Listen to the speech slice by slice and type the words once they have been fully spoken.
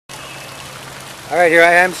Alright, here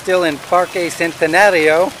I am still in Parque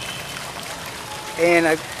Centenario, and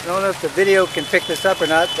I don't know if the video can pick this up or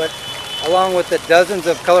not, but along with the dozens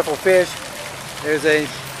of colorful fish, there's a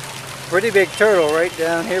pretty big turtle right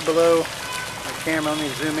down here below my camera. Let me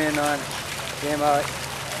zoom in on him. I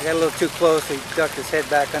got a little too close, he ducked his head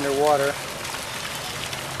back underwater.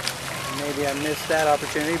 Maybe I missed that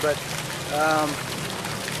opportunity, but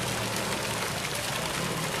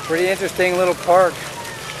pretty interesting little park.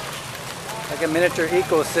 Like a miniature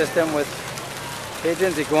ecosystem with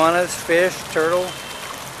pigeons, iguanas, fish, turtle.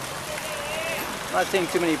 I'm not seeing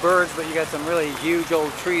too many birds, but you got some really huge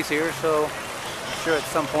old trees here, so I'm sure at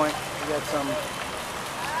some point you got some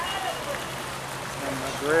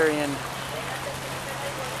agrarian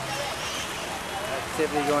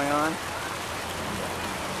activity going on.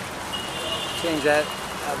 Change that.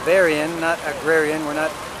 Therein, not agrarian. We're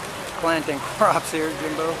not planting crops here,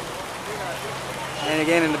 Jimbo. And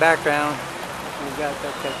again in the background, we've got the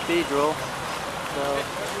cathedral. So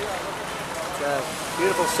it's a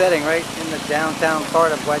beautiful setting right in the downtown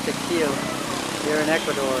part of Guayaquil here in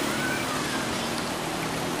Ecuador.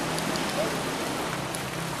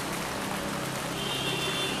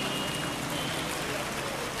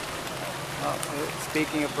 Oh,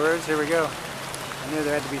 speaking of birds, here we go. I knew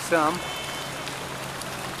there had to be some.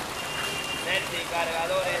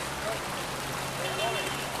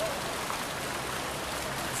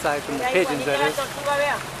 Aside from the pigeons, that is.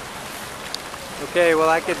 Okay, well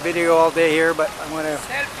I could video all day here, but I'm going to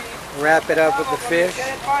wrap it up with the fish.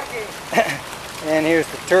 And here's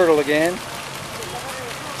the turtle again.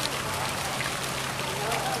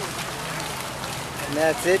 And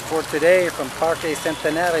that's it for today from Parque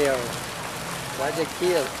Centenario,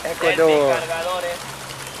 Guayaquil, Ecuador.